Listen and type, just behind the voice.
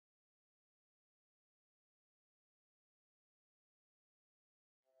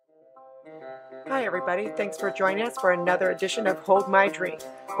Hi, everybody. Thanks for joining us for another edition of Hold My Drink,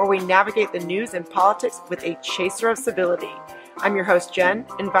 where we navigate the news and politics with a chaser of civility. I'm your host, Jen,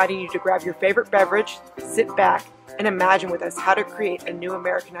 inviting you to grab your favorite beverage, sit back, and imagine with us how to create a new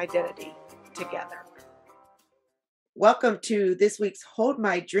American identity together. Welcome to this week's Hold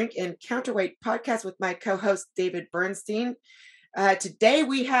My Drink and Counterweight podcast with my co-host, David Bernstein. Today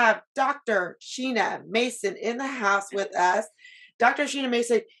we have Dr. Sheena Mason in the house with us. Dr. Sheena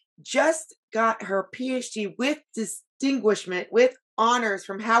Mason just got her PhD with distinguishment, with honors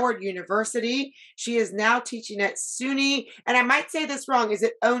from Howard University. She is now teaching at SUNY, and I might say this wrong. Is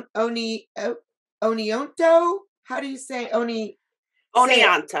it Oneonta? How do you say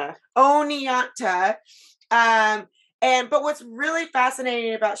Oneonta. Oneonta. But what's really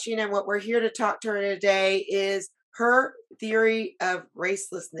fascinating about Sheena and what we're here to talk to her today is her theory of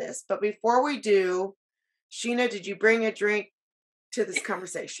racelessness. But before we do, Sheena, did you bring a drink to this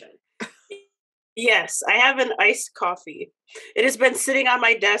conversation? Yes, I have an iced coffee. It has been sitting on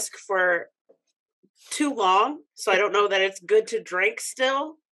my desk for too long, so I don't know that it's good to drink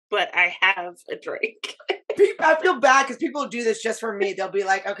still, but I have a drink. I feel bad because people do this just for me. They'll be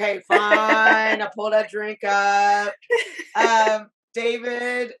like, okay, fine, I pulled that drink up.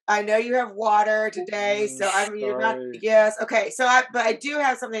 David, I know you have water today, so you're not, yes, okay. But I do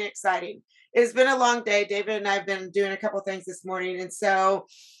have something exciting. It's been a long day. David and I have been doing a couple things this morning, and so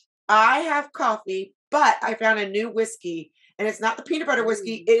I have coffee, but I found a new whiskey, and it's not the peanut butter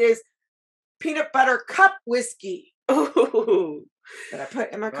whiskey. It is peanut butter cup whiskey. Ooh. That I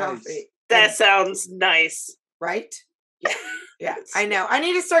put in my coffee. That sounds nice. Right? Yeah. Yeah. I know. I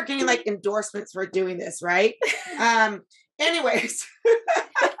need to start getting like endorsements for doing this, right? Anyways.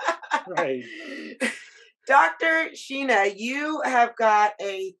 Right. Dr. Sheena, you have got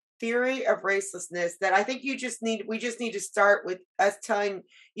a theory of racelessness that I think we just need to start with us telling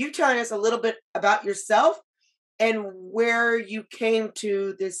us a little bit about yourself and where you came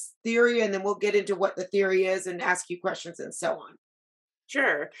to this theory, and then we'll get into what the theory is and ask you questions and so on.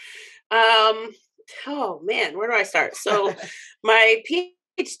 Sure. Oh man, where do I start? So my PhD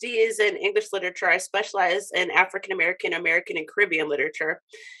is in English literature. I specialize in African American, American, and Caribbean literature.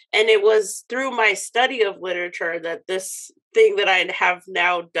 And it was through my study of literature that this thing that I have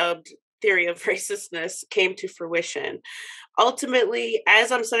now dubbed theory of racelessness came to fruition. Ultimately,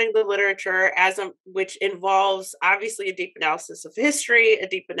 as I'm studying the literature, which involves obviously a deep analysis of history, a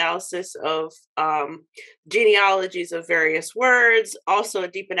deep analysis of genealogies of various words, also a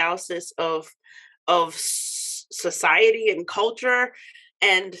deep analysis of society and culture,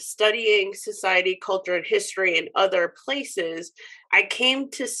 and studying society, culture, and history in other places, I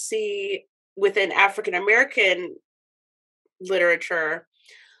came to see within African American literature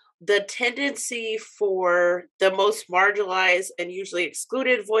the tendency for the most marginalized and usually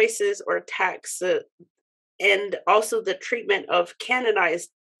excluded voices or texts, and also the treatment of canonized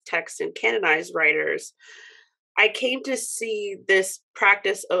texts and canonized writers. I came to see this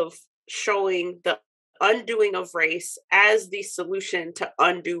practice of showing the undoing of race as the solution to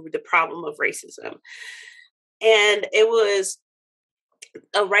undo the problem of racism. And it was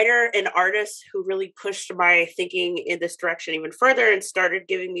a writer and artist who really pushed my thinking in this direction even further and started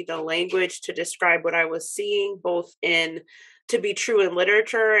giving me the language to describe what I was seeing, both to be true in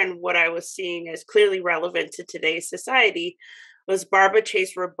literature and what I was seeing as clearly relevant to today's society, was Barbara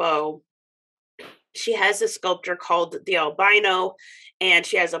Chase Rabeau. She has a sculpture called The Albino, and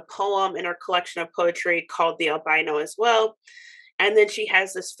she has a poem in her collection of poetry called The Albino as well. And then she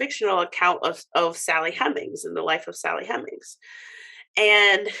has this fictional account of Sally Hemings and the life of Sally Hemings.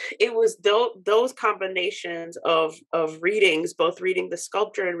 And it was those combinations of readings, both reading the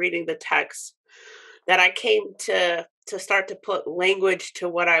sculpture and reading the text, that I came to start to put language to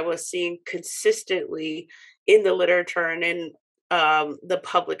what I was seeing consistently in the literature and in the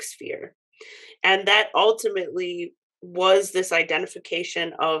public sphere. And that ultimately was this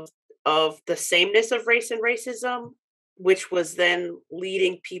identification of the sameness of race and racism, which was then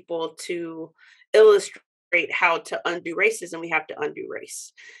leading people to illustrate how to undo racism. We have to undo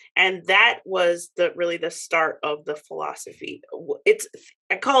race. And that was really the start of the philosophy.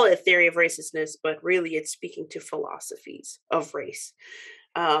 I call it a theory of racelessness, but really it's speaking to philosophies of race.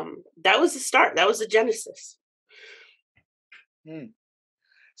 That was the start. That was the genesis.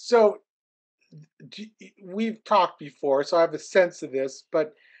 So we've talked before, so I have a sense of this,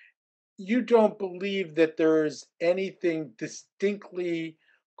 but you don't believe that there's anything distinctly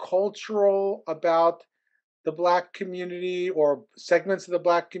cultural about the Black community or segments of the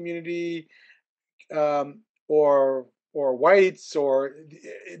Black community, or whites,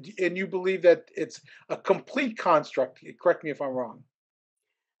 and you believe that it's a complete construct. Correct me if I'm wrong.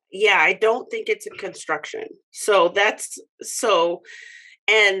 Yeah, I don't think it's a construction.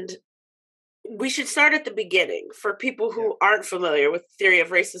 And we should start at the beginning for people who aren't familiar with the theory of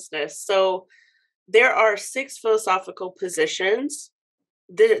racelessness. So there are 6 philosophical positions.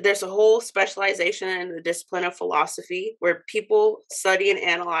 There's a whole specialization in the discipline of philosophy where people study and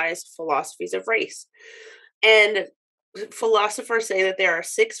analyze philosophies of race. And philosophers say that there are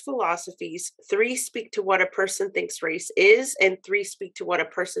 6 philosophies. 3 speak to what a person thinks race is, and 3 speak to what a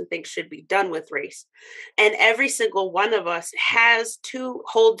person thinks should be done with race. And every single one of us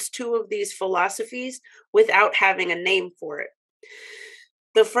holds 2 of these philosophies without having a name for it.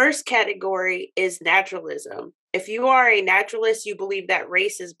 The first category is naturalism. If you are a naturalist, you believe that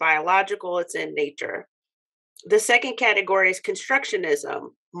race is biological, it's in nature. The second category is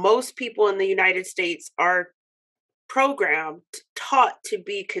constructionism. Most people in the United States are taught to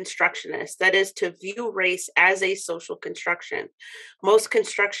be constructionists, that is, to view race as a social construction. Most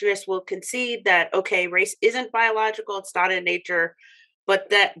constructionists will concede that, okay, race isn't biological, it's not in nature, but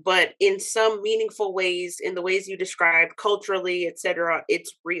in some meaningful ways, in the ways you described, culturally, etc.,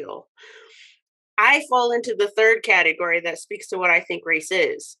 it's real. I fall into the third category that speaks to what I think race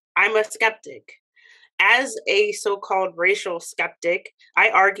is. I'm a skeptic. As a so-called racial skeptic, I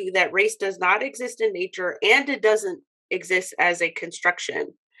argue that race does not exist in nature and it doesn't exist as a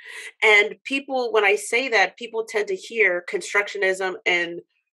construction. And people, when I say that, people tend to hear constructionism and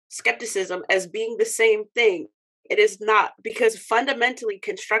skepticism as being the same thing. It is not, because fundamentally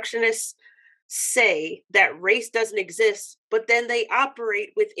constructionists say that race doesn't exist, but then they operate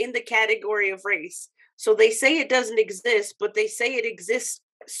within the category of race. So they say it doesn't exist, but they say it exists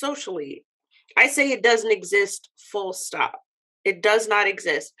socially. I say it doesn't exist, full stop. It does not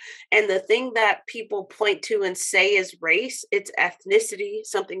exist. And the thing that people point to and say is race, it's ethnicity,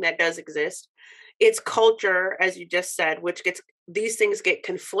 something that does exist. It's culture, as you just said, these things get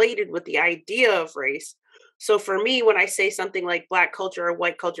conflated with the idea of race. So for me, when I say something like Black culture or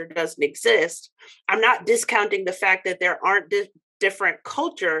white culture doesn't exist, I'm not discounting the fact that there aren't different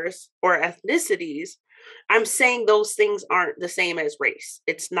cultures or ethnicities. I'm saying those things aren't the same as race.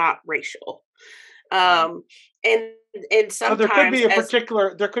 It's not racial. And sometimes, so there could be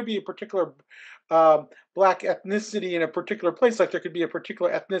a particular Black ethnicity in a particular place. Like there could be a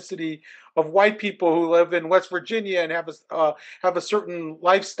particular ethnicity of white people who live in West Virginia and have a certain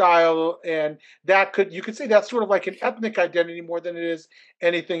lifestyle, and you could say that's sort of like an ethnic identity more than it is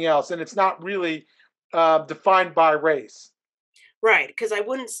anything else, and it's not really defined by race. Right, because I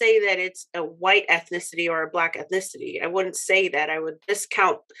wouldn't say that it's a white ethnicity or a Black ethnicity. I wouldn't say that. I would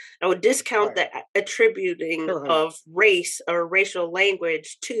discount right. The attributing of race or racial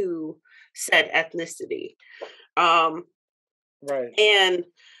language to said ethnicity. Right. And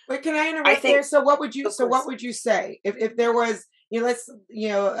but can I interrupt there? So what would you say if there was,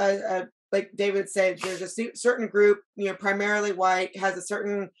 like David said, there's a certain group, primarily white, has a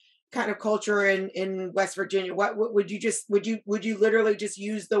certain kind of culture in West Virginia. What would you literally just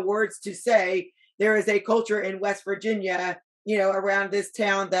use the words to say there is a culture in West Virginia, around this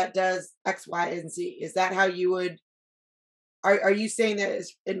town that does X, Y, and Z? Is that how you would? Are you saying that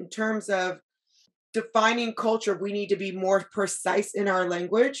in terms of defining culture, we need to be more precise in our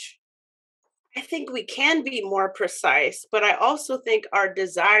language? I think we can be more precise, but I also think our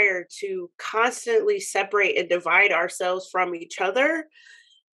desire to constantly separate and divide ourselves from each other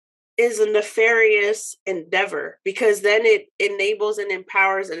is a nefarious endeavor, because then it enables and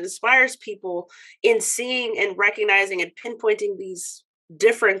empowers and inspires people in seeing and recognizing and pinpointing these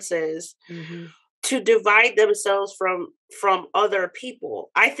differences to divide themselves from other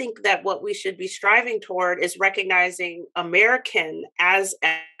people. I think that what we should be striving toward is recognizing American as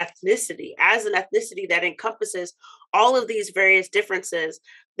ethnicity, as an ethnicity that encompasses all of these various differences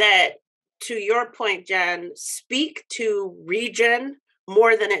that, to your point, Jen, speak to region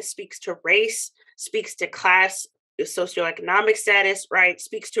more than it speaks to race, speaks to class, socioeconomic status, right?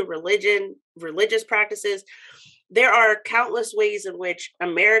 Speaks to religion, religious practices. There are countless ways in which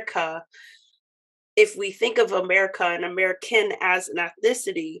America, if we think of America and American as an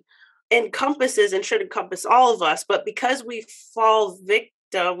ethnicity, encompasses and should encompass all of us. But because we fall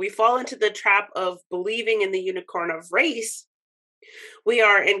into the trap of believing in the unicorn of race, we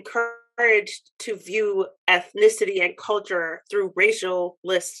are encouraged to view ethnicity and culture through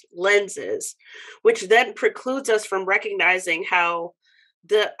racialist lenses, which then precludes us from recognizing how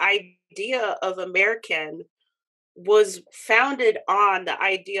the idea of American was founded on the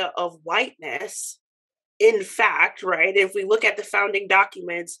idea of whiteness. In fact, right, if we look at the founding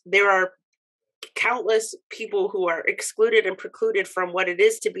documents, there are countless people who are excluded and precluded from what it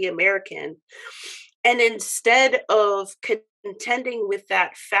is to be American. And instead of contending with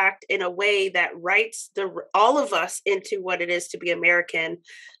that fact in a way that writes all of us into what it is to be American.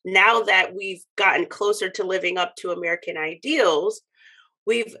 Now that we've gotten closer to living up to American ideals,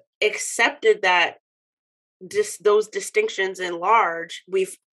 we've accepted that those distinctions in large,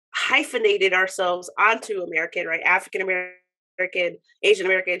 we've hyphenated ourselves onto American, right? African American, Asian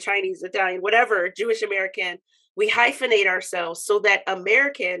American, Chinese, Italian, whatever, Jewish American. We hyphenate ourselves so that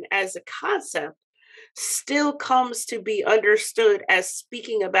American as a concept still comes to be understood as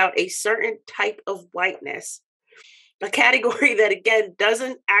speaking about a certain type of whiteness, a category that again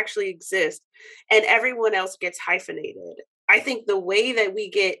doesn't actually exist, and everyone else gets hyphenated. I think the way that we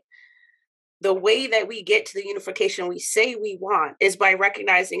get to the unification we say we want is by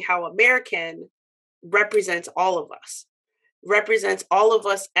recognizing how American represents all of us,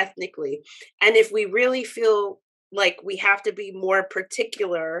 ethnically. And if we really feel like we have to be more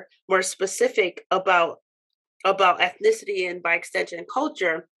particular, more specific about ethnicity and by extension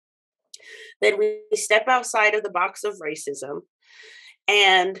culture, then we step outside of the box of racism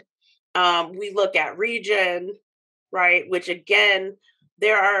and we look at region, right? Which again,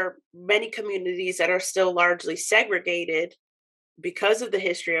 there are many communities that are still largely segregated because of the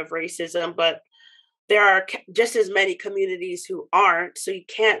history of racism, but there are just as many communities who aren't. So you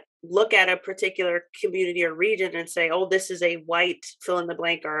can't look at a particular community or region and say, oh, this is a white fill in the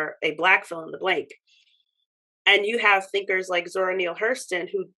blank or a black fill in the blank. And you have thinkers like Zora Neale Hurston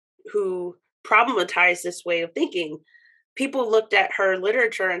who problematized this way of thinking. People looked at her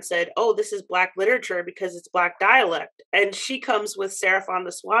literature and said, oh, this is Black literature because it's Black dialect. And she comes with Seraphon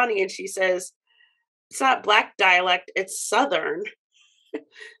the Swanee and she says, it's not Black dialect, it's Southern.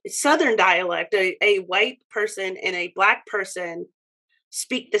 It's Southern dialect. A white person and a Black person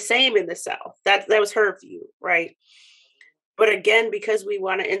speak the same in the South. That was her view, right? But again, because we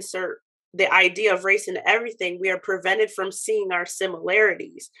want to insert the idea of race into everything, we are prevented from seeing our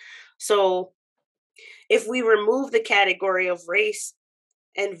similarities. So if we remove the category of race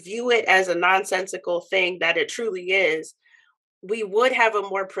and view it as a nonsensical thing that it truly is, we would have a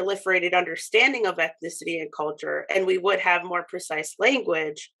more proliferated understanding of ethnicity and culture, and we would have more precise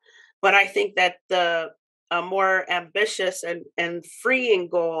language. But I think that a more ambitious and freeing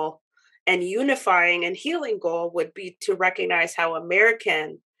goal and unifying and healing goal would be to recognize how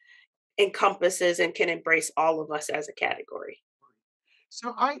American encompasses and can embrace all of us as a category.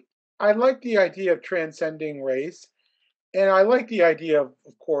 So I like the idea of transcending race, and I like the idea of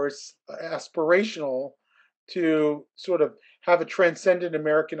course, aspirational to sort of have a transcendent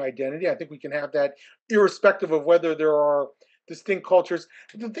American identity. I think we can have that irrespective of whether there are distinct cultures.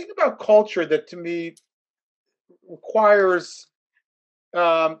 The thing about culture that to me requires,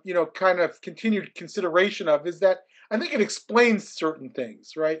 kind of continued consideration of is that I think it explains certain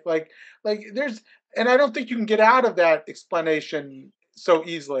things, right? There's, and I don't think you can get out of that explanation so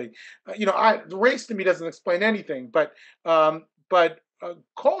easily. The race to me doesn't explain anything, but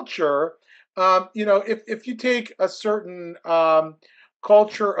culture, if you take a certain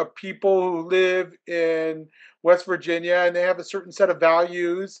culture of people who live in West Virginia and they have a certain set of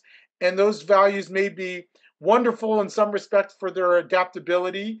values, and those values may be wonderful in some respects for their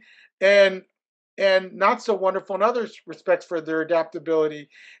adaptability and not so wonderful in other respects for their adaptability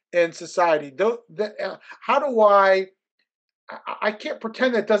in society. How do I can't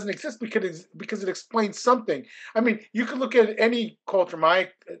pretend that doesn't exist because it explains something. I mean, you can look at any culture.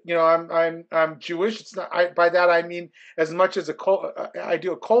 I'm Jewish. It's not by that I mean as much as I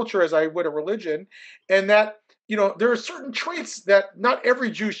do a culture as I would a religion, and that there are certain traits that not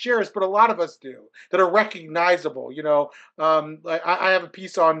every Jew shares, but a lot of us do that are recognizable. Like I have a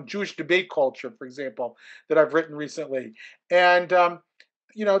piece on Jewish debate culture, for example, that I've written recently, and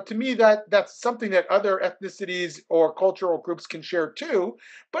to me that's something that other ethnicities or cultural groups can share too,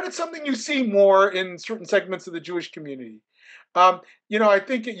 but it's something you see more in certain segments of the Jewish community. I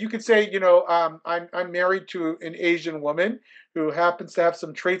think you could say, I'm married to an Asian woman who happens to have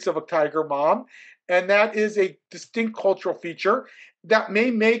some traits of a tiger mom, and that is a distinct cultural feature that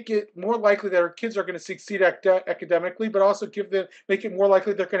may make it more likely that our kids are going to succeed academically, but also make it more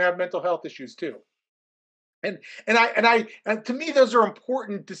likely they're going to have mental health issues too. And to me, those are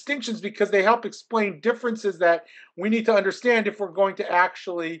important distinctions because they help explain differences that we need to understand if we're going to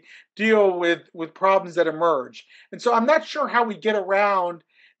actually deal with problems that emerge. And so I'm not sure how we get around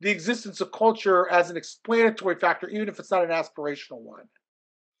the existence of culture as an explanatory factor, even if it's not an aspirational one.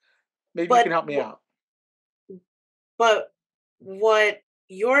 Maybe you can help me out. But what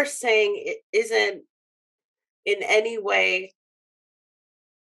you're saying isn't in any way,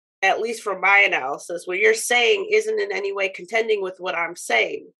 at least from my analysis, what you're saying isn't in any way contending with what I'm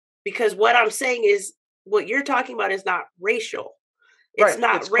saying, because what I'm saying is what you're talking about is not racial. It's Right.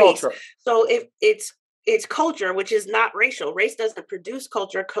 not It's race. culture. So if it's culture, which is not racial. Race doesn't produce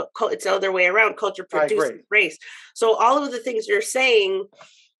culture. It's the other way around. Culture I produces agree. race. So all of the things you're saying,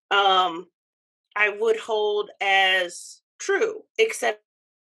 I would hold as true, except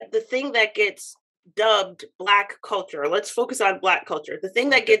the thing that gets dubbed Black culture. Let's focus on Black culture. The thing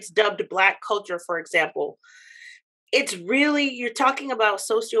that Okay. gets dubbed Black culture, for example, it's really, you're talking about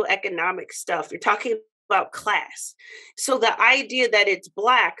socioeconomic stuff. You're talking about class. So the idea that it's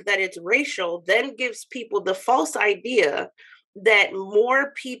Black, that it's racial, then gives people the false idea that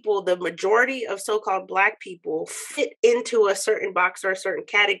more people, the majority of so-called Black people, fit into a certain box or a certain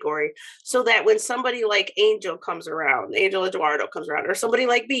category, so that when somebody like Angel comes around, Angel Eduardo comes around, or somebody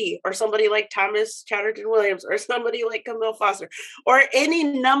like me, or somebody like Thomas Chatterton Williams, or somebody like Camille Foster, or any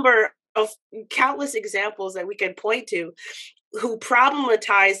number of countless examples that we can point to, who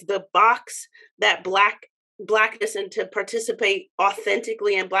problematize the box that Blackness and to participate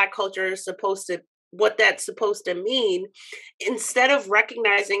authentically in Black culture is supposed to, what that's supposed to mean, instead of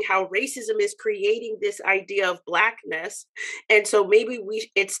recognizing how racism is creating this idea of Blackness. And so maybe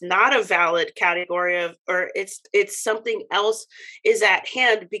it's not a valid category of, or it's something else is at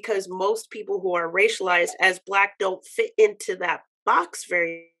hand, because most people who are racialized as Black don't fit into that box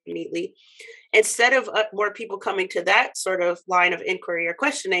very neatly. Instead of more people coming to that sort of line of inquiry or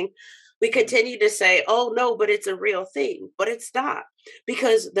questioning, we continue to say, oh, no, but it's a real thing. But it's not,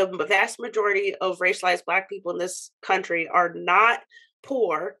 because the vast majority of racialized Black people in this country are not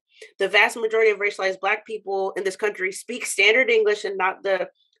poor. The vast majority of racialized Black people in this country speak standard English and not the,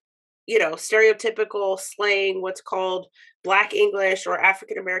 stereotypical slang, what's called Black English or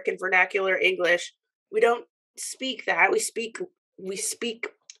African American vernacular English. We don't speak that. We speak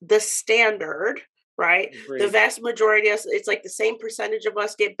the standard, right? Agreed. The vast majority of us, it's like the same percentage of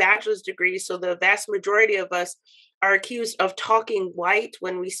us get bachelor's degrees. So the vast majority of us are accused of talking white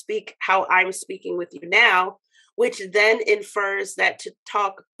when we speak how I'm speaking with you now, which then infers that to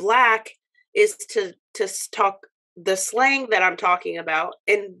talk Black is to talk the slang that I'm talking about.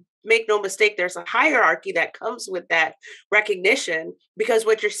 And make no mistake, there's a hierarchy that comes with that recognition, because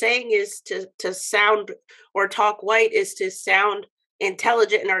what you're saying is to sound or talk white is to sound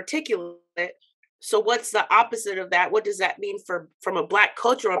intelligent and articulate. So what's the opposite of that? What does that mean from a Black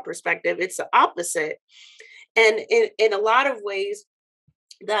cultural perspective? It's the opposite. And in a lot of ways,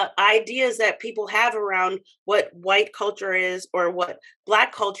 the ideas that people have around what white culture is or what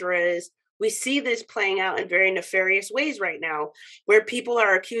Black culture is, we see this playing out in very nefarious ways right now, where people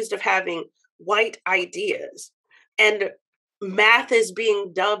are accused of having white ideas, and math is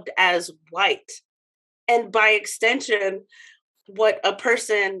being dubbed as white. And by extension, what a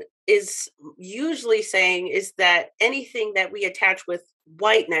person is usually saying is that anything that we attach with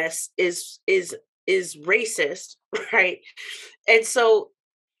whiteness is racist, right? And so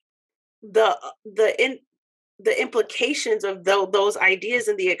the implications of those ideas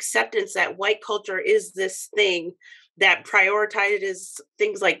and the acceptance that white culture is this thing that prioritizes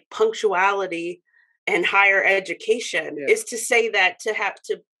things like punctuality and higher education is to say that to have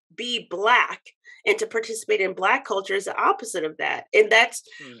to be Black and to participate in Black culture is the opposite of that. And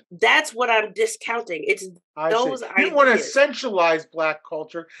that's what I'm discounting. It's those ideas. You don't want to essentialize Black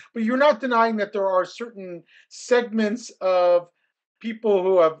culture, but you're not denying that there are certain segments of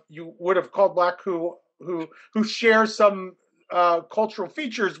people you would have called Black who share some cultural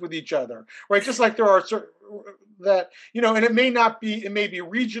features with each other, right? Just like there are certain that, and it may be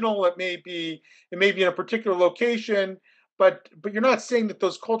regional, it may be in a particular location, but you're not saying that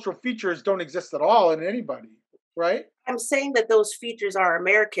those cultural features don't exist at all in anybody, right? I'm saying that those features are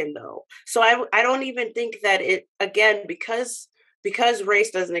American, though. So I don't even think that it, again, because race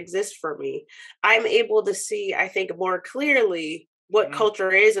doesn't exist for me, I'm able to see, I think, more clearly what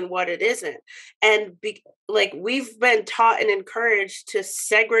culture is and what it isn't. And we've been taught and encouraged to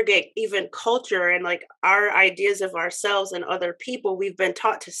segregate even culture and like our ideas of ourselves and other people. We've been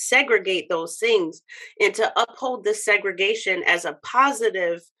taught to segregate those things and to uphold this segregation as a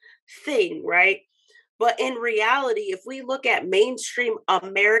positive thing, right? But in reality, if we look at mainstream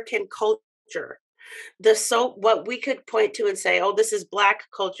American culture, what we could point to and say, oh, this is Black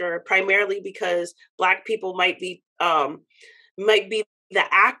culture, primarily because Black people might be the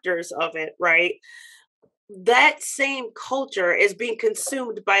actors of it, right? that same culture is being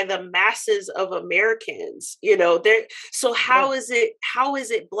consumed by the masses of Americans, you know, there. So how is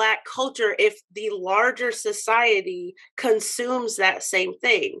it Black culture if the larger society consumes that same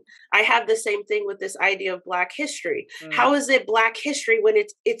thing? I have the same thing with this idea of Black history. How is it Black history when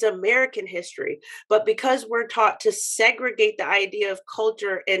it's American history? But because we're taught to segregate the idea of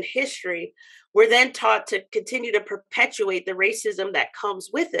culture and history, we're then taught to continue to perpetuate the racism that comes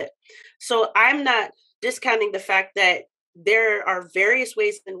with it. So I'm not discounting the fact that there are various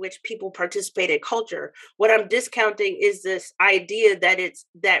ways in which people participate in culture. What I'm discounting is this idea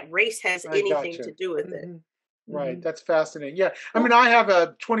that race has anything to do with it. Right. That's fascinating. Yeah. I mean, I have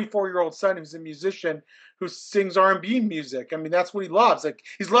a 24-year-old son who's a musician who sings R&B music. I mean, that's what he loves. Like,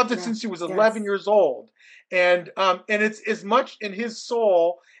 he's loved it since he was 11 years old. And it's as much in his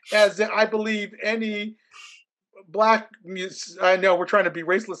soul as I believe any Black music. I know we're trying to be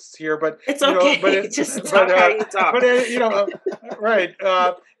raceless here, but it's okay. Just talk how you talk. But right.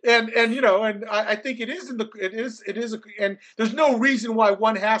 And you know, and I think it is and there's no reason why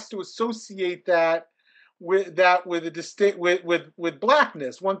one has to associate that with a distinct with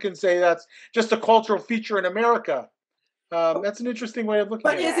Blackness. One can say that's just a cultural feature in America. That's an interesting way of looking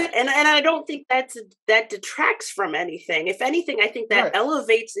at it. And I don't think that detracts from anything. If anything, I think that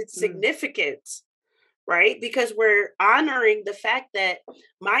elevates its significance. Right? Because we're honoring the fact that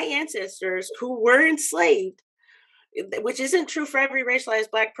my ancestors who were enslaved, which isn't true for every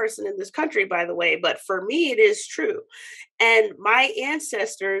racialized Black person in this country, by the way, but for me, it is true. And my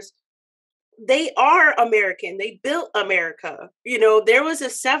ancestors, they are American. They built America. You know, there was a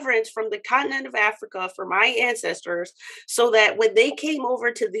severance from the continent of Africa for my ancestors so that when they came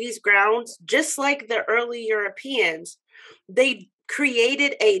over to these grounds, just like the early Europeans, they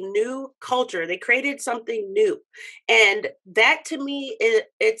created a new culture. They created something new. And that to me,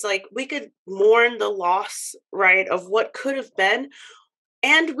 it's like we could mourn the loss, right, of what could have been.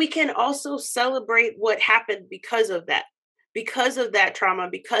 And we can also celebrate what happened because of that trauma,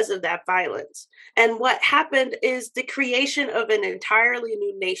 because of that violence. And what happened is the creation of an entirely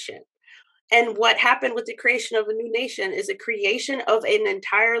new nation. And what happened with the creation of a new nation is a creation of an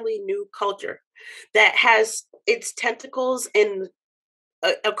entirely new culture that has its tentacles in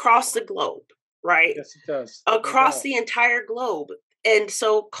across the globe, right? Yes, it does. Across the entire globe. And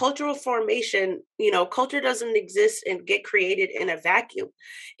so cultural formation, you know, culture doesn't exist and get created in a vacuum.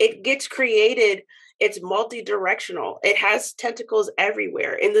 It gets created, it's multi-directional. It has tentacles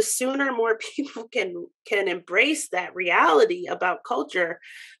everywhere. And the sooner more people can embrace that reality about culture,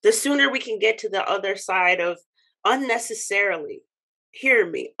 the sooner we can get to the other side of unnecessarily, hear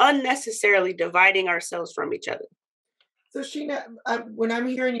me, unnecessarily dividing ourselves from each other. So Sheena, when I'm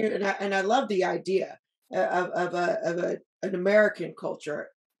hearing you, and I love the idea of an American culture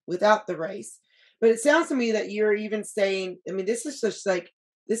without the race, but it sounds to me that you're even saying, I mean, this is just like,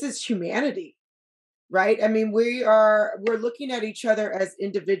 this is humanity, right? I mean, we're looking at each other as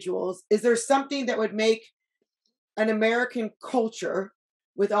individuals. Is there something that would make an American culture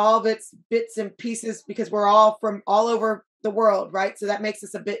with all of its bits and pieces, because we're all from all over the world, right? So that makes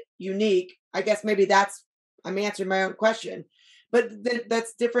us a bit unique. I guess maybe I'm answering my own question, but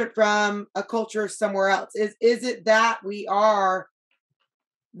that's different from a culture somewhere else. Is it that we are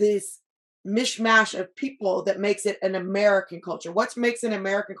this mishmash of people that makes it an American culture? What makes an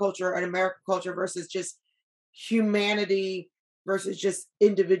American culture versus just humanity versus just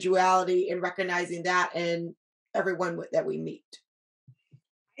individuality, and recognizing that in everyone that we meet?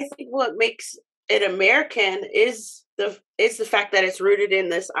 I think what makes it American is the fact that it's rooted in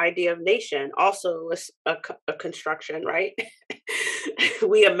this idea of nation, also a construction, right?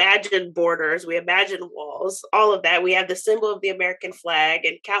 We imagine borders, we imagine walls, all of that. We have the symbol of the American flag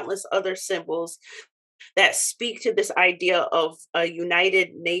and countless other symbols that speak to this idea of a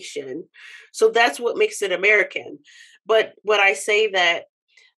united nation. So that's what makes it American. But what I say that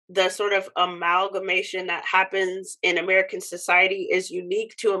the sort of amalgamation that happens in American society is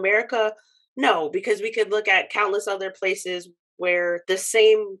unique to America, no, because we could look at countless other places where the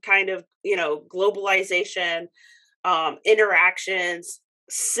same kind of, you know, globalization, interactions,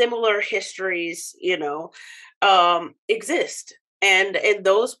 similar histories, you know, exist. And in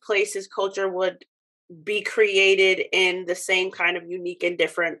those places, culture would be created in the same kind of unique and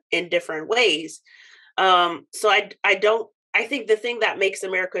different ways. So I think the thing that makes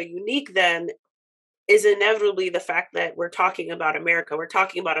America unique then is inevitably the fact that we're talking about America. We're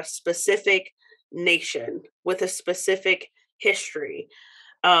talking about a specific nation with a specific history.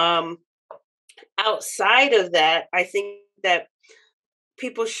 Outside of that, I think that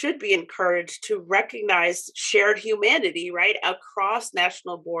people should be encouraged to recognize shared humanity, right? Across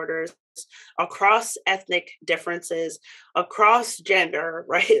national borders, across ethnic differences, across gender,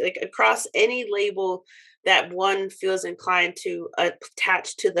 right? Like across any label that one feels inclined to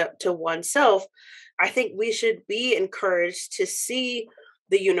attach to oneself. I think we should be encouraged to see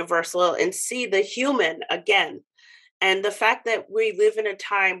the universal and see the human again. And the fact that we live in a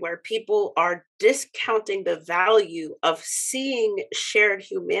time where people are discounting the value of seeing shared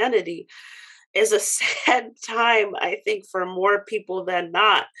humanity is a sad time, I think, for more people than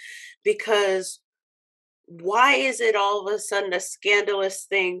not. Because why is it all of a sudden a scandalous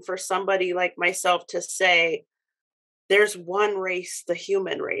thing for somebody like myself to say, there's one race, the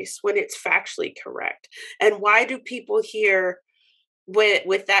human race, when it's factually correct? And why do people hear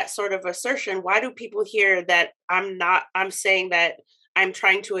with that sort of assertion, why do people hear that I'm saying that I'm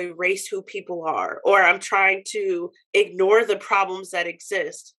trying to erase who people are, or I'm trying to ignore the problems that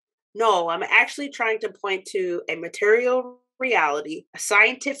exist? No, I'm actually trying to point to a material reality, a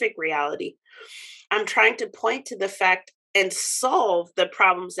scientific reality. I'm trying to point to the fact and solve the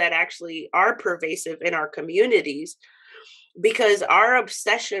problems that actually are pervasive in our communities, because our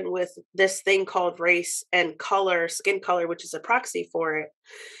obsession with this thing called race and color, skin color, which is a proxy for it,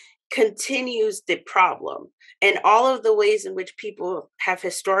 continues the problem. And all of the ways in which people have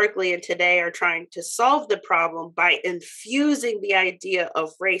historically and today are trying to solve the problem by infusing the idea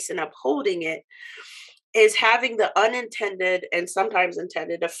of race and upholding it is having the unintended and sometimes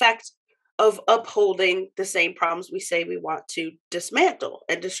intended effect of upholding the same problems we say we want to dismantle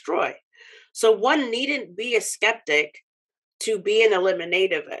and destroy. So one needn't be a skeptic to be an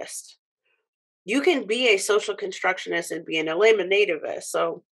eliminativist. You can be a social constructionist and be an eliminativist.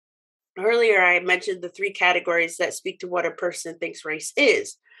 So earlier I mentioned the three categories that speak to what a person thinks race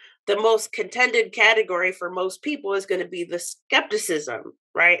is. The most contended category for most people is going to be the skepticism,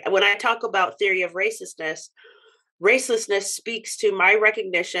 right? When I talk about theory of racelessness, racelessness speaks to my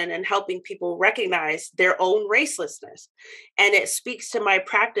recognition and helping people recognize their own racelessness. And it speaks to my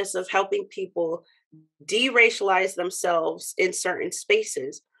practice of helping people de-racialize themselves in certain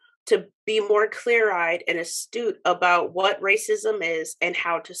spaces to be more clear-eyed and astute about what racism is and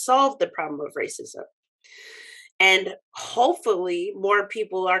how to solve the problem of racism. And hopefully more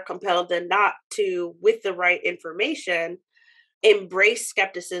people are compelled than not to, with the right information, embrace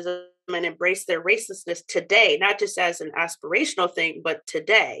skepticism and embrace their racelessness today, not just as an aspirational thing, but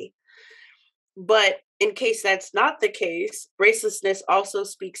today. But in case that's not the case, racelessness also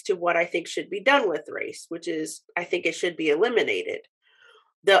speaks to what I think should be done with race, which is I think it should be eliminated.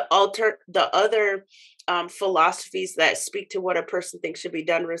 The other philosophies that speak to what a person thinks should be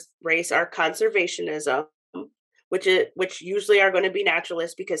done with race are conservationism, which usually are going to be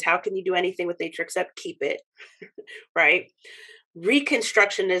naturalists, because how can you do anything with nature except keep it, right?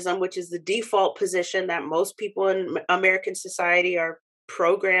 Reconstructionism, which is the default position that most people in American society are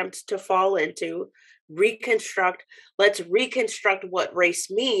programmed to fall into. Let's reconstruct what race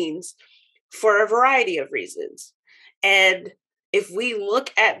means for a variety of reasons. And if we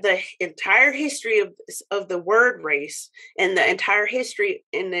look at the entire history of the word race and the entire history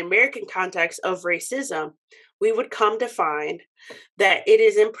in the American context of racism, we would come to find that it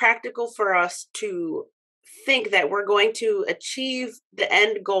is impractical for us to think that we're going to achieve the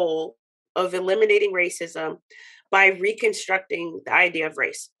end goal of eliminating racism by reconstructing the idea of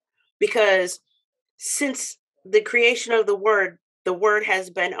race. Because since the creation of the word has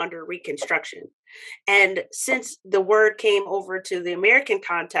been under reconstruction. And since the word came over to the American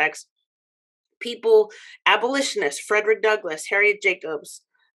context, abolitionists, Frederick Douglass, Harriet Jacobs,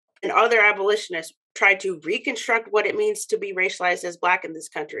 and other abolitionists tried to reconstruct what it means to be racialized as Black in this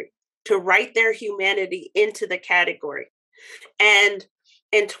country, to write their humanity into the category. And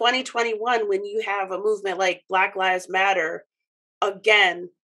in 2021, when you have a movement like Black Lives Matter, again,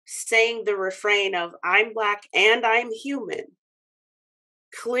 saying the refrain of I'm Black and I'm human,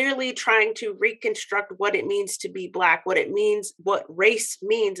 clearly trying to reconstruct what it means to be Black, what race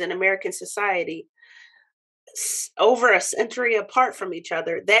means in American society, over a century apart from each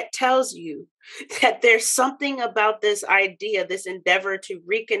other, that tells you that there's something about this idea, this endeavor to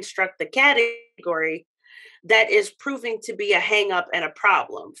reconstruct the category, that is proving to be a hang up and a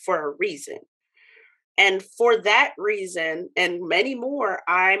problem for a reason. And for that reason, and many more,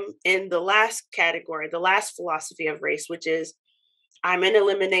 I'm in the last category, the last philosophy of race, which is I'm an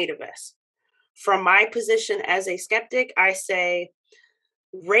eliminativist. From my position as a skeptic, I say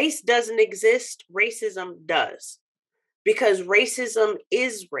race doesn't exist, racism does. Because racism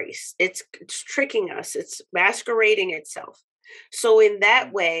is race. It's tricking us. It's masquerading itself. So in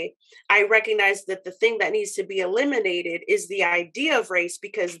that way, I recognize that the thing that needs to be eliminated is the idea of race,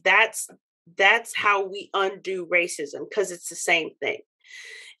 because that's how we undo racism, because it's the same thing.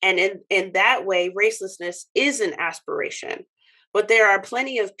 And in that way, racelessness is an aspiration. But there are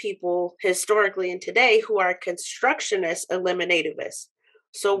plenty of people historically and today who are constructionist eliminativists.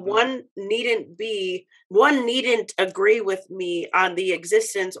 So one needn't agree with me on the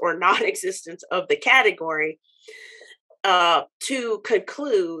existence or non-existence of the category to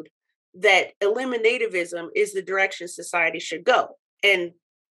conclude that eliminativism is the direction society should go. And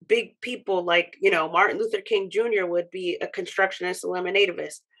big people like, Martin Luther King Jr. would be a constructionist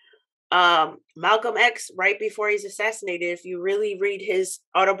eliminativist. Malcolm X, right before he's assassinated, if you really read his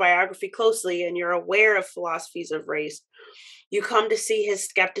autobiography closely and you're aware of philosophies of race, you come to see his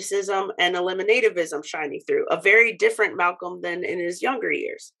skepticism and eliminativism shining through. A very different Malcolm than in his younger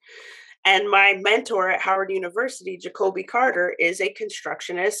years. And my mentor at Howard University, Jacoby Carter, is a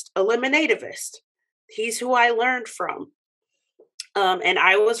constructionist eliminativist. He's who I learned from. And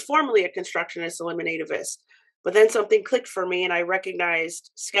I was formerly a constructionist eliminativist. But then something clicked for me and I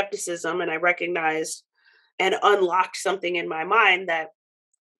recognized skepticism and I recognized and unlocked something in my mind that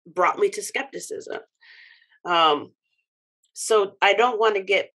brought me to skepticism. So I don't want to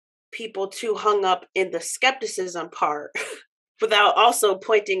get people too hung up in the skepticism part without also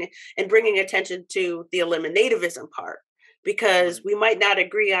pointing and bringing attention to the eliminativism part, because we might not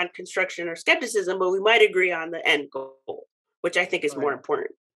agree on construction or skepticism, but we might agree on the end goal, which I think is more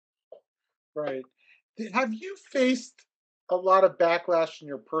important. Right. Have you faced a lot of backlash in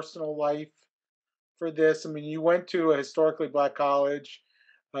your personal life for this? I mean, you went to a historically Black college.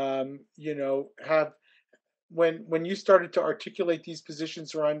 When you started to articulate these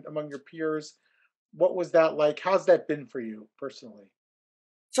positions among your peers, what was that like? How's that been for you personally?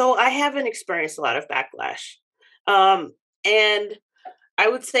 So I haven't experienced a lot of backlash. And I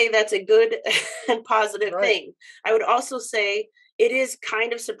would say that's a good and positive thing. I would also say it is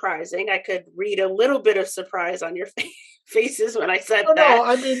kind of surprising. I could read a little bit of surprise on your faces when I said that. No,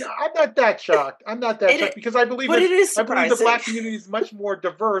 I mean, I'm not that shocked. I'm not that shocked because I believe I believe the Black community is much more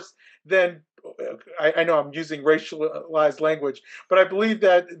diverse than I know I'm using racialized language, but I believe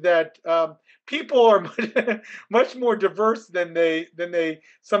that people are much more diverse than they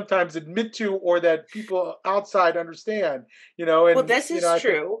sometimes admit to, or that people outside understand. And well, this is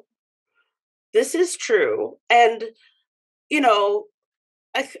true. This is true, and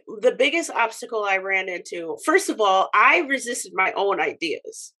the biggest obstacle I ran into, first of all, I resisted my own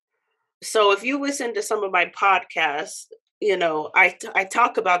ideas. So if you listen to some of my podcasts, I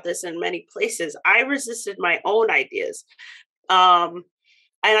talk about this in many places. I resisted my own ideas. And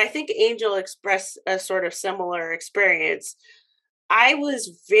I think Angel expressed a sort of similar experience. I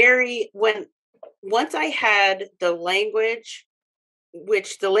was once I had the language,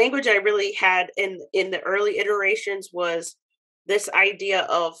 which the language I really had in the early iterations was this idea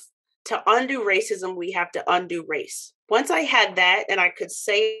of, to undo racism, we have to undo race. Once I had that and I could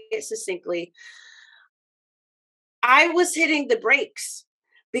say it succinctly, I was hitting the brakes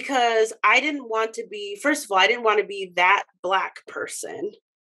because I didn't want to be, first of all, I didn't want to be that Black person.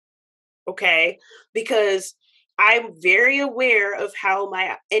 Okay. Because I'm very aware of how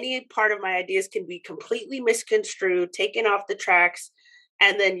any part of my ideas can be completely misconstrued, taken off the tracks,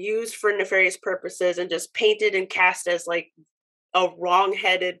 and then used for nefarious purposes and just painted and cast as like a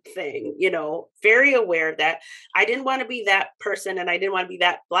wrong-headed thing, very aware of that. I didn't want to be that person and I didn't want to be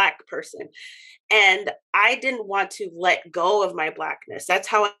that Black person. And I didn't want to let go of my Blackness. That's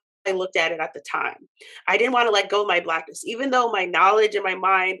how I looked at it at the time. I didn't want to let go of my Blackness. Even though my knowledge and my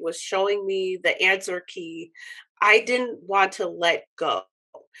mind was showing me the answer key, I didn't want to let go.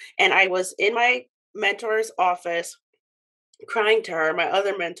 And I was in my mentor's office crying to her, my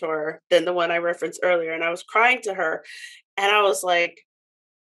other mentor than the one I referenced earlier. And I was crying to her and I was like,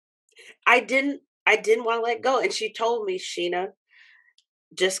 I didn't want to let go. And she told me, Sheena,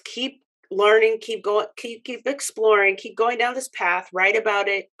 just keep learning, keep going, keep exploring, keep going down this path, write about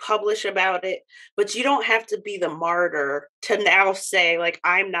it, publish about it. But you don't have to be the martyr to now say, like,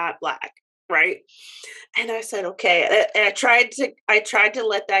 I'm not Black. Right. And I said, okay. And I tried to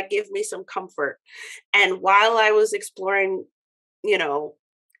let that give me some comfort. And while I was exploring,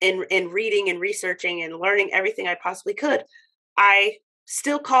 in reading and researching and learning everything I possibly could, I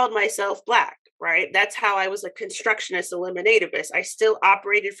still called myself Black, right? That's how I was a constructionist eliminativist. I still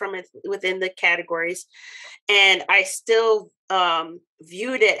operated from it within the categories, and I still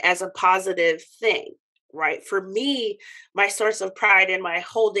viewed it as a positive thing, right? For me, my source of pride and my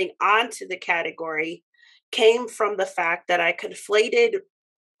holding on to the category came from the fact that I conflated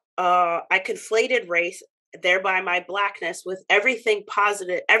race thereby my Blackness, with everything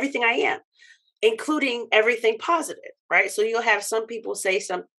positive, everything I am, including everything positive, right? So you'll have some people say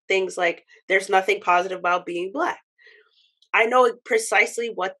some things like, there's nothing positive about being Black. I know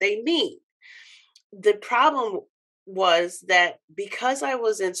precisely what they mean. The problem was that because I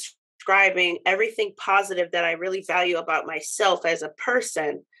was inscribing everything positive that I really value about myself as a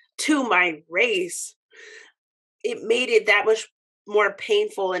person to my race, it made it that much more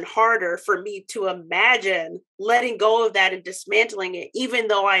painful and harder for me to imagine letting go of that and dismantling it, even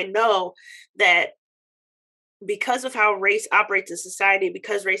though I know that because of how race operates in society,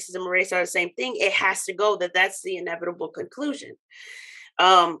 because racism and race are the same thing, it has to go, that's the inevitable conclusion.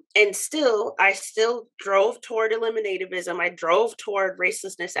 And still, I still drove toward eliminativism. I drove toward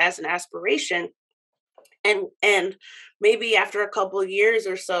racelessness as an aspiration. And maybe after a couple of years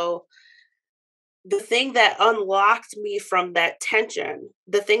or so, the thing that unlocked me from that tension,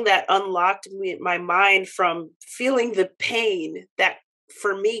 the thing that unlocked me, my mind from feeling the pain that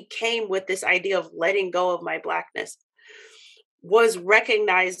for me came with this idea of letting go of my Blackness, was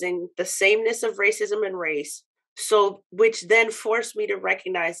recognizing the sameness of racism and race. So, which then forced me to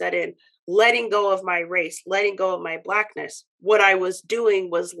recognize that in letting go of my race, letting go of my Blackness, what I was doing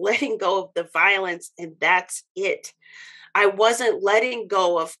was letting go of the violence, and that's it. I wasn't letting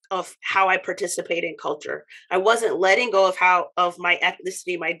go of how I participate in culture. I wasn't letting go of my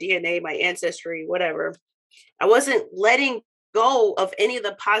ethnicity, my DNA, my ancestry, whatever. I wasn't letting go of any of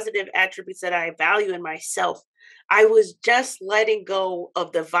the positive attributes that I value in myself. I was just letting go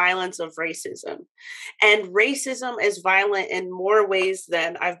of the violence of racism. And racism is violent in more ways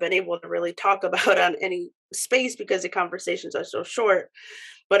than I've been able to really talk about on any space because the conversations are so short.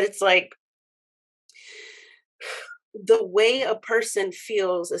 But it's like, the way a person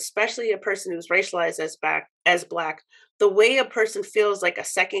feels, especially a person who's racialized as Black, the way a person feels like a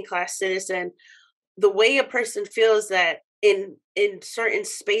second-class citizen, the way a person feels that in certain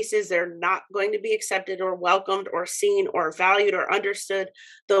spaces they're not going to be accepted or welcomed or seen or valued or understood,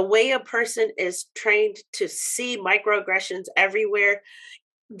 the way a person is trained to see microaggressions everywhere,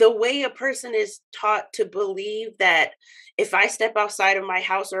 the way a person is taught to believe that if I step outside of my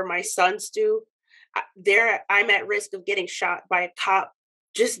house, or my sons do, I'm at risk of getting shot by a cop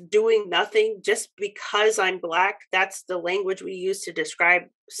just doing nothing just because I'm Black. That's the language we use to describe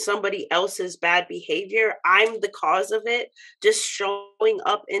somebody else's bad behavior. I'm the cause of it, just showing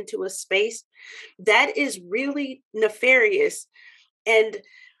up into a space. That is really nefarious. And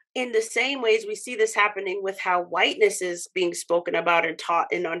in the same ways, we see this happening with how whiteness is being spoken about and taught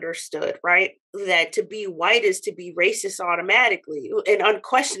and understood, right? That to be white is to be racist automatically and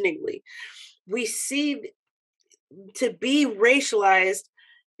unquestioningly. We see to be racialized,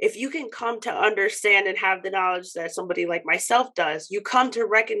 if you can come to understand and have the knowledge that somebody like myself does, you come to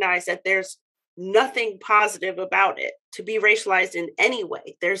recognize that there's nothing positive about it. To be racialized in any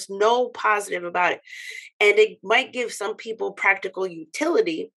way, there's no positive about it. And it might give some people practical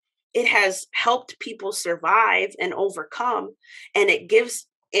utility. It has helped people survive and overcome. And it gives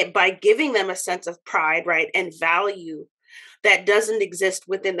it by giving them a sense of pride, right, and value that doesn't exist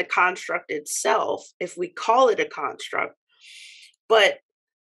within the construct itself, if we call it a construct. But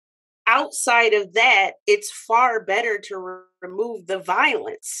outside of that, it's far better to remove the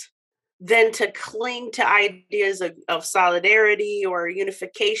violence than to cling to ideas of solidarity or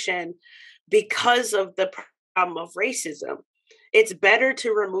unification because of the problem of racism. It's better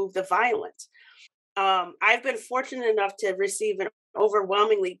to remove the violence. I've been fortunate enough to receive an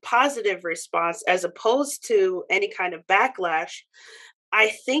overwhelmingly positive response as opposed to any kind of backlash. I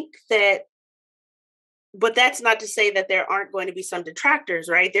think that, but that's not to say that there aren't going to be some detractors,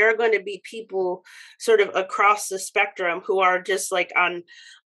 right? There are going to be people sort of across the spectrum who are just like on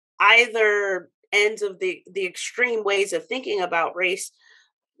either ends of the extreme ways of thinking about race.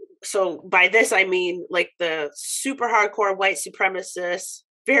 So by this, I mean like the super hardcore white supremacists,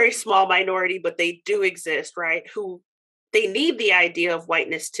 very small minority, but they do exist, right? Who they need the idea of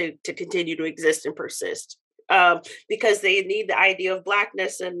whiteness to continue to exist and persist, because they need the idea of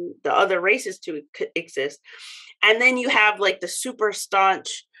Blackness and the other races to exist. And then you have like the super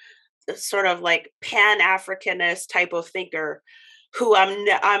staunch, sort of like Pan-Africanist type of thinker who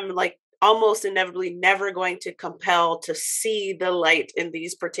I'm like almost inevitably never going to compel to see the light in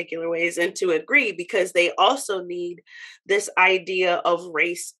these particular ways and to agree, because they also need this idea of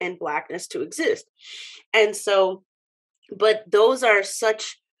race and Blackness to exist. And so, but those are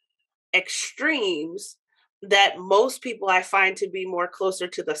such extremes that most people I find to be more closer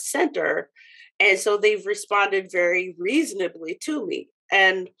to the center. And so they've responded very reasonably to me.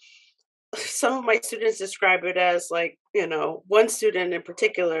 And some of my students describe it as like, you know, one student in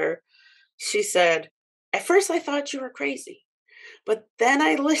particular, she said, At first I thought you were crazy, but then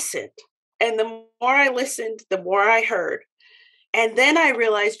I listened. And the more I listened, the more I heard. And then I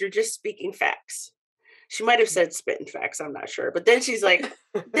realized you're just speaking facts. She might have said spitting facts, I'm not sure. But then she's like,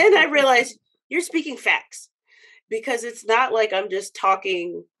 then I realized you're speaking facts, because it's not like I'm just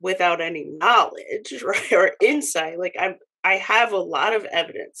talking without any knowledge, right, or insight. Like I have a lot of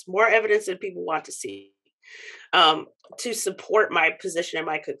evidence, more evidence than people want to see, to support my position and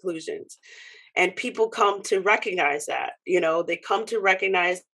my conclusions. And people come to recognize that, they come to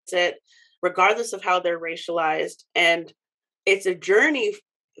recognize it regardless of how they're racialized. And it's a journey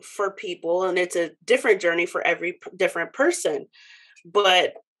for people, and it's a different journey for every different person.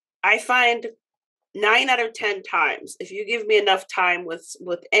 But I find 9 out of 10 times, if you give me enough time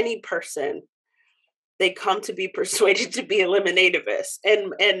with any person, they come to be persuaded to be eliminativist,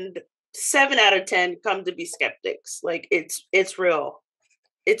 and 7 out of 10 come to be skeptics. Like it's real.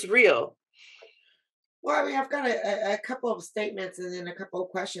 It's real. Well, I mean, I've got a couple of statements and then a couple of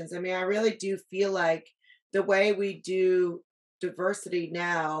questions. I mean, I really do feel like the way we do diversity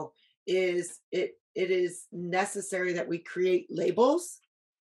now is it is necessary that we create labels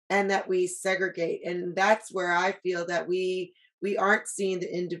and that we segregate. And that's where I feel that we aren't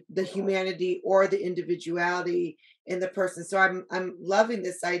seeing the humanity or the individuality in the person. So I'm loving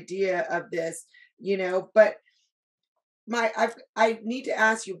this idea of this, but I need to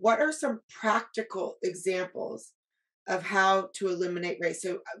ask you, what are some practical examples of how to eliminate race?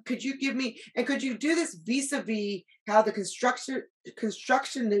 So could you give me, and could you do this vis-a-vis how the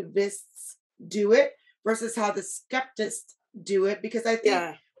constructionists do it versus how the skeptics do it? Because I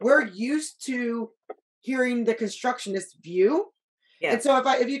think we're used to hearing the constructionist view. Yeah. And so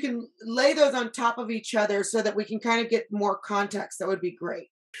if you can lay those on top of each other so that we can kind of get more context, that would be great.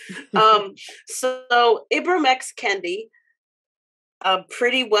 So Ibram X. Kendi, a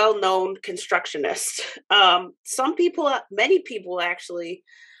pretty well-known constructionist. Many people actually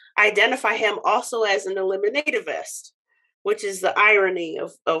identify him also as an eliminativist, which is the irony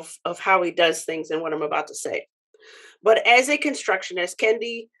of how he does things and what I'm about to say. But as a constructionist,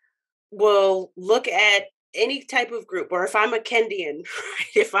 Kendi will look at any type of group, or if I'm a Kendian, right,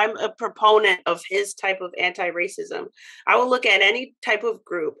 if I'm a proponent of his type of anti-racism, I will look at any type of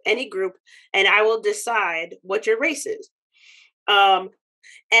group, and I will decide what your race is.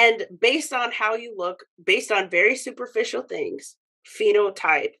 And based on how you look, based on very superficial things,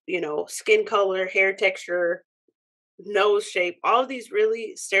 phenotype, skin color, hair texture, nose shape, all of these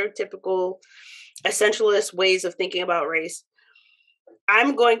really stereotypical, essentialist ways of thinking about race,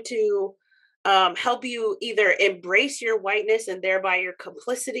 I'm going to help you either embrace your whiteness and thereby your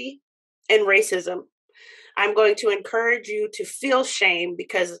complicity in racism. I'm going to encourage you to feel shame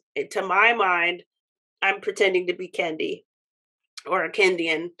because, to my mind, I'm pretending to be Kendi or a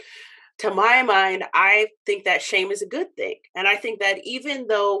Kendian. To my mind, I think that shame is a good thing. And I think that even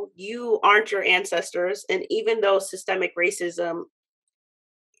though you aren't your ancestors, and even though systemic racism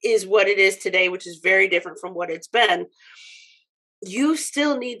is what it is today, which is very different from what it's been, you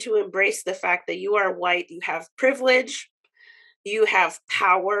still need to embrace the fact that you are white, you have privilege, you have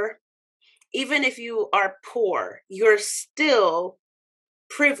power. Even if you are poor, you're still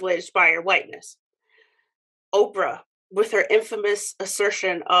privileged by your whiteness. Oprah, with her infamous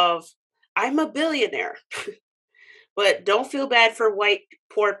assertion of, I'm a billionaire, but don't feel bad for white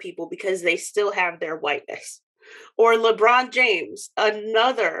poor people because they still have their whiteness. Or LeBron James,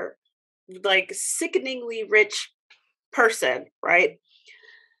 another sickeningly rich person, right?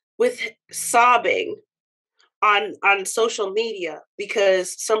 With sobbing on social media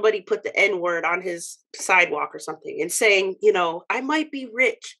because somebody put the N-word on his sidewalk or something, and saying, I might be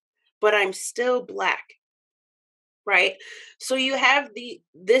rich, but I'm still Black. Right. So you have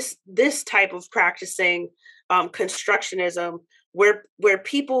this type of practicing constructionism where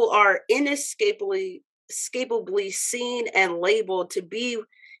people are inescapably seen and labeled to be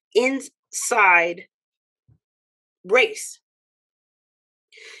inside race.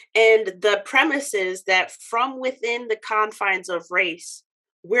 And the premise is that from within the confines of race,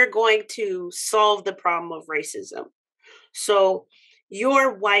 we're going to solve the problem of racism. So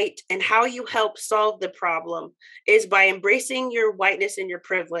you're white, and how you help solve the problem is by embracing your whiteness and your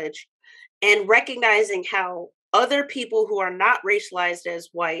privilege and recognizing how other people who are not racialized as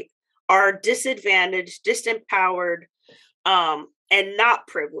white are disadvantaged, disempowered, and not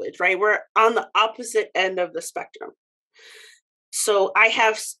privileged, right? We're on the opposite end of the spectrum. So I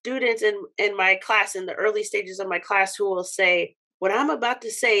have students in my class, in the early stages of my class, who will say, what I'm about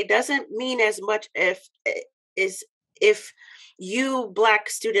to say doesn't mean as much if you Black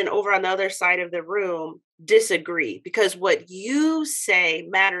student over on the other side of the room disagree, because what you say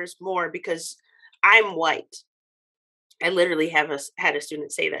matters more, because I'm white. I literally had a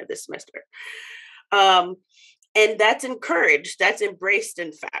student say that this semester. And that's encouraged, that's embraced,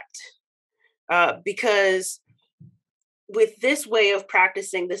 in fact, because with this way of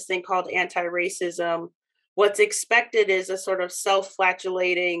practicing this thing called anti-racism, what's expected is a sort of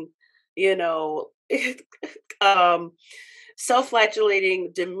self-flagellating, you know,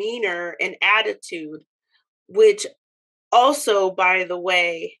 self-flagellating demeanor and attitude, which also, by the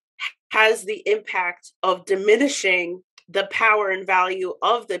way, has the impact of diminishing the power and value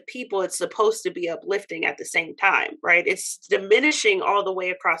of the people it's supposed to be uplifting at the same time, right? It's diminishing all the way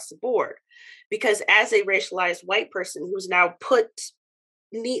across the board. Because as a racialized white person who's now put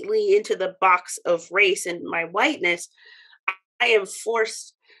neatly into the box of race and my whiteness, I am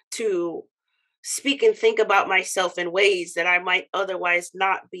forced to speak and think about myself in ways that I might otherwise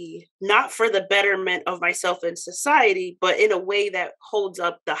not be, not for the betterment of myself and society, but in a way that holds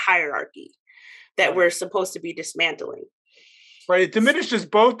up the hierarchy that we're supposed to be dismantling. Right. It diminishes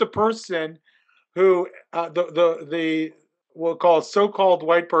both the person who, the we'll call so-called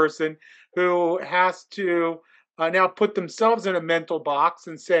white person, who has to now put themselves in a mental box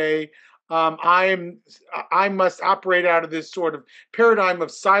and say, I must operate out of this sort of paradigm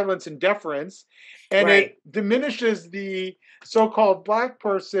of silence and deference, and it diminishes the so-called Black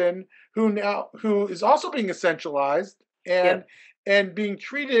person who is also being essentialized and being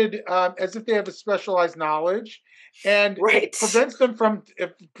treated as if they have a specialized knowledge, and it prevents them from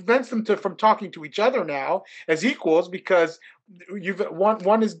from talking to each other now as equals, because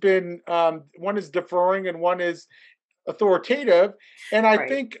one has been one is deferring and one is authoritative, and I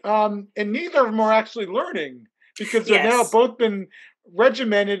think and neither of them are actually learning, because they're now both been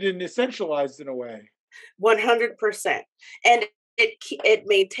regimented and essentialized in a way. 100%. And it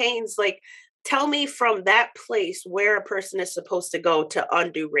maintains, like, tell me from that place where a person is supposed to go to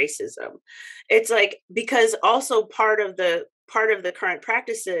undo racism. It's like, because also part of the current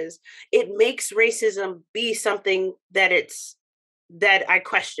practices, it makes racism be something that I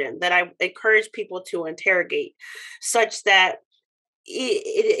question, that I encourage people to interrogate, such that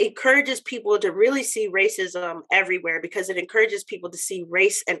it encourages people to really see racism everywhere, because it encourages people to see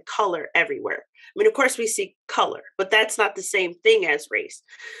race and color everywhere. I mean, of course, we see color, but that's not the same thing as race.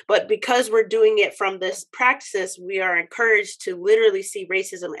 But because we're doing it from this practice, we are encouraged to literally see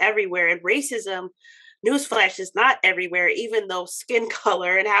racism everywhere. And racism, newsflash, is not everywhere, even though skin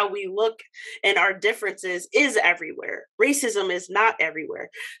color and how we look and our differences is everywhere. Racism is not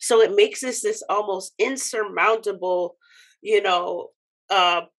everywhere. So it makes this almost insurmountable,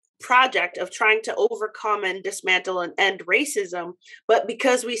 project of trying to overcome and dismantle and end racism. But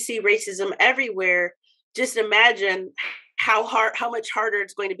because we see racism everywhere, just imagine how much harder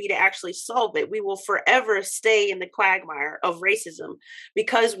it's going to be to actually solve it. We will forever stay in the quagmire of racism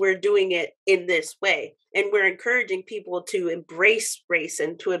because we're doing it in this way. And we're encouraging people to embrace race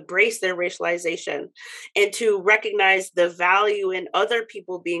and to embrace their racialization and to recognize the value in other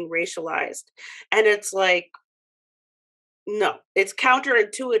people being racialized. And it's like, no, it's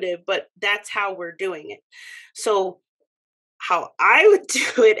counterintuitive, but that's how we're doing it. So how I would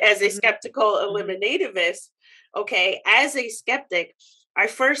do it as a skeptical eliminativist, okay, as a skeptic, I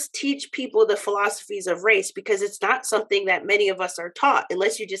first teach people the philosophies of race, because it's not something that many of us are taught.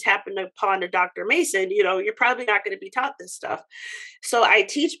 Unless you just happen upon a Dr. Mason, you're probably not going to be taught this stuff. So I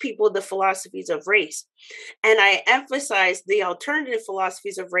teach people the philosophies of race, and I emphasize the alternative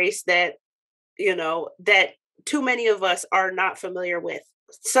philosophies of race that too many of us are not familiar with,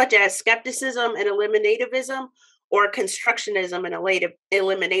 such as skepticism and eliminativism, or constructionism and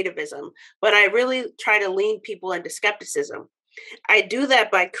eliminativism. But I really try to lean people into skepticism. I do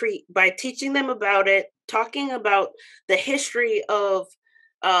that by teaching them about it, talking about the history of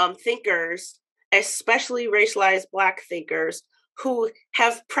thinkers, especially racialized Black thinkers, who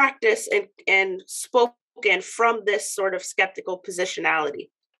have practiced and spoken from this sort of skeptical positionality.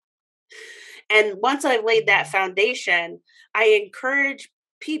 And once I've laid that foundation, I encourage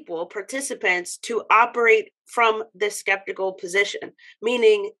participants, to operate from this skeptical position,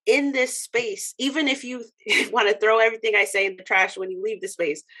 meaning in this space, even if you want to throw everything I say in the trash when you leave the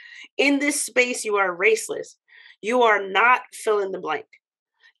space, in this space, you are raceless. You are not fill in the blank.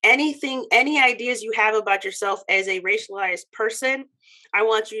 Any ideas you have about yourself as a racialized person, I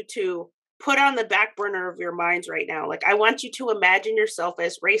want you to put on the back burner of your minds right now. Like, I want you to imagine yourself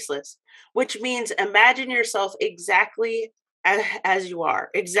as raceless, which means imagine yourself exactly as you are,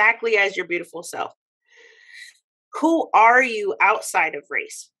 exactly as your beautiful self. Who are you outside of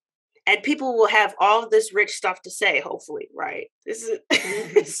race? And people will have all of this rich stuff to say, hopefully, right? This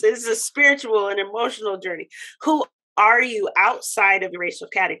is a spiritual and emotional journey. Who are you outside of your racial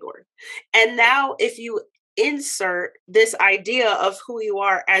category? And now if you insert this idea of who you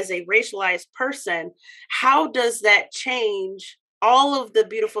are as a racialized person, how does that change all of the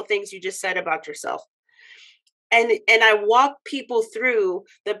beautiful things you just said about yourself? And I walk people through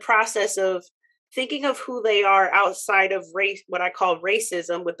the process of thinking of who they are outside of race, what I call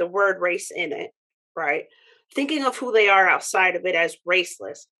racism, with the word race in it, right? Thinking of who they are outside of it as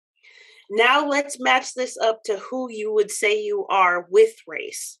raceless. Now let's match this up to who you would say you are with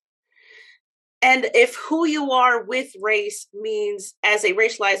race. And if who you are with race means as a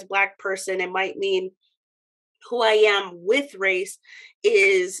racialized Black person, it might mean who I am with race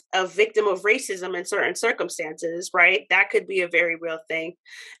is a victim of racism in certain circumstances, right? That could be a very real thing.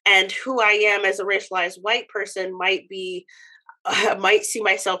 And who I am as a racialized white person might be, might see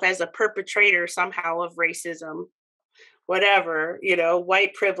myself as a perpetrator somehow of racism, whatever,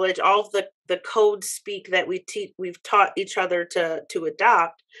 white privilege, all of the code speak that we've taught each other to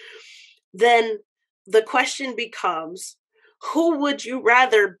adopt. Then the question becomes, who would you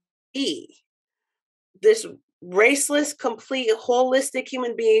rather be? This raceless, complete, holistic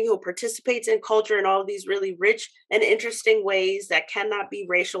human being who participates in culture in all of these really rich and interesting ways that cannot be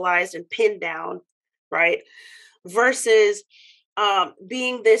racialized and pinned down, right? Versus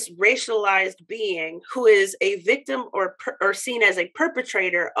being this racialized being who is a victim or seen as a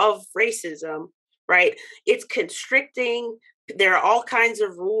perpetrator of racism, right? It's constricting. There are all kinds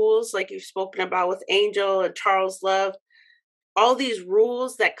of rules, like you've spoken about with Angel and Charles Love, all these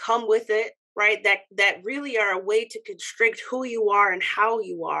rules that come with it, right? That really are a way to constrict who you are and how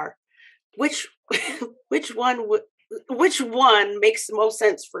you are. Which one makes the most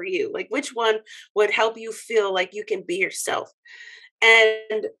sense for you? Like, which one would help you feel like you can be yourself?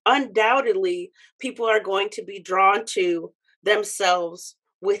 And undoubtedly, people are going to be drawn to themselves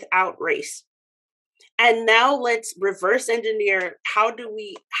without race. And now let's reverse engineer, how do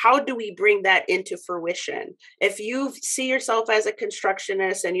we bring that into fruition? If you see yourself as a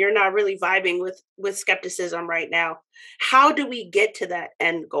constructionist and you're not really vibing with skepticism right now, how do we get to that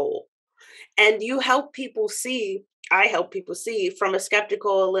end goal? And I help people see from a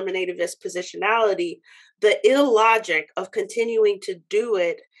skeptical eliminativist positionality, the illogic of continuing to do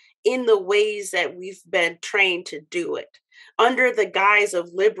it in the ways that we've been trained to do it, under the guise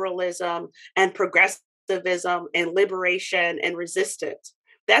of liberalism and progressivism and liberation and resistance.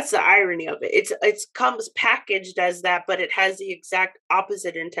 That's the irony of it. It comes packaged as that, but it has the exact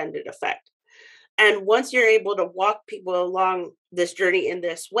opposite intended effect. And once you're able to walk people along this journey in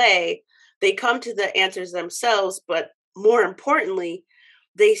this way, they come to the answers themselves, but more importantly,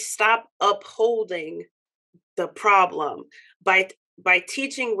 they stop upholding the problem. By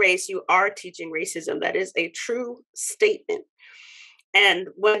teaching race, you are teaching racism. That is a true statement. And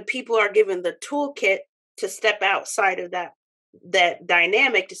when people are given the toolkit to step outside of that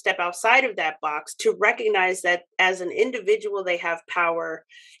dynamic, to step outside of that box, to recognize that as an individual, they have power,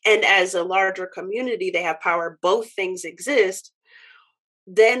 and as a larger community, they have power, both things exist,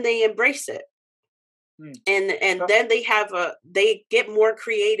 then they embrace it. And then they get more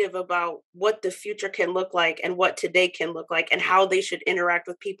creative about what the future can look like and what today can look like and how they should interact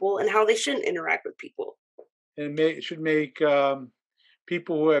with people and how they shouldn't interact with people. And it should make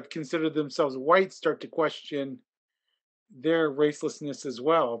people who have considered themselves white start to question their racelessness as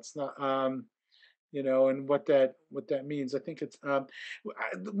well. It's not, and what that means. I think it's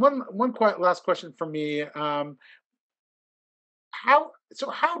one last question from me. How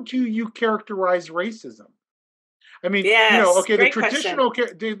do you characterize racism? I mean, yes, okay,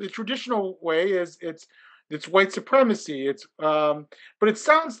 the traditional way is it's white supremacy. It's but it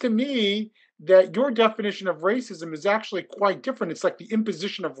sounds to me that your definition of racism is actually quite different. It's like the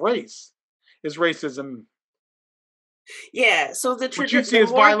imposition of race is racism. Yeah. So which you see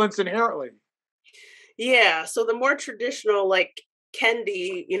as violence inherently. Yeah. So the more traditional, like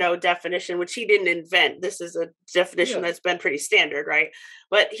Kendi, definition, which he didn't invent. This is a definition that's been pretty standard, right?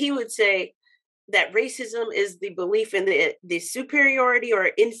 But he would say that racism is the belief in the superiority or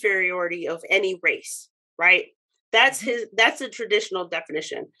inferiority of any race, right? That's a traditional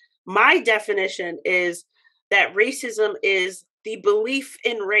definition. My definition is that racism is the belief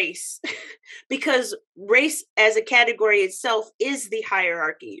in race, because race as a category itself is the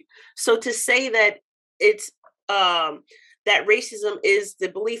hierarchy. So to say that it's that racism is the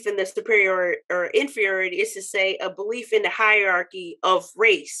belief in the superior or inferiority is to say a belief in the hierarchy of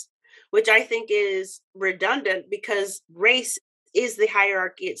race, which I think is redundant because race is the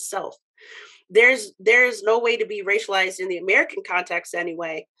hierarchy itself. There's no way to be racialized in the American context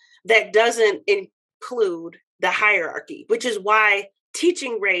anyway that doesn't include the hierarchy, which is why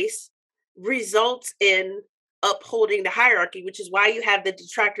teaching race results in upholding the hierarchy, which is why you have the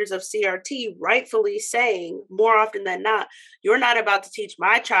detractors of CRT rightfully saying more often than not, you're not about to teach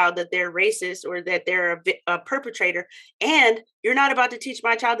my child that they're racist or that they're a perpetrator. And you're not about to teach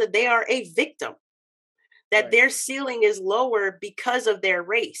my child that they are a victim, that their ceiling is lower because of their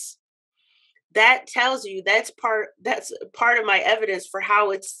race. That tells you that's part of my evidence for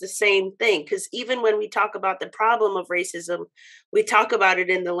how it's the same thing. Because even when we talk about the problem of racism, we talk about it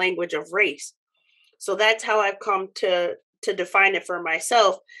in the language of race. So that's how I've come to define it for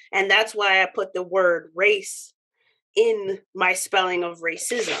myself. And that's why I put the word race in my spelling of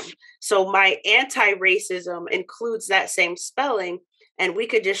racism. So my anti-racism includes that same spelling, and we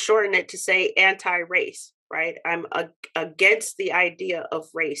could just shorten it to say anti-race, right? I'm against the idea of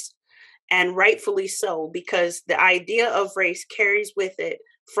race. And rightfully so, because the idea of race carries with it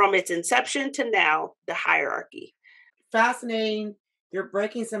from its inception to now the hierarchy. Fascinating. You're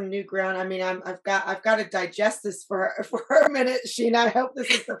breaking some new ground. I mean, I've got to digest this for a minute, Sheena. I hope this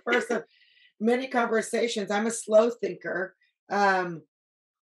is the first of many conversations. I'm a slow thinker. Wow.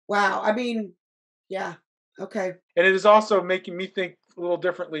 I mean, yeah. Okay. And it is also making me think a little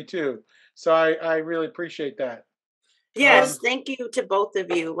differently too. So I really appreciate that. Yes, thank you to both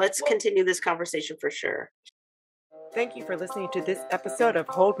of you. Let's continue this conversation for sure. Thank you for listening to this episode of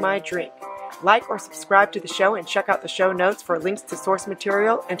Hold My Drink. Like or subscribe to the show and check out the show notes for links to source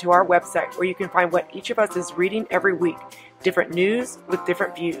material and to our website where you can find what each of us is reading every week, different news with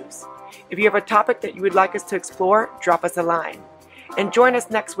different views. If you have a topic that you would like us to explore, drop us a line. And join us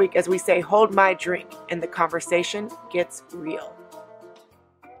next week as we say, hold my drink, and the conversation gets real.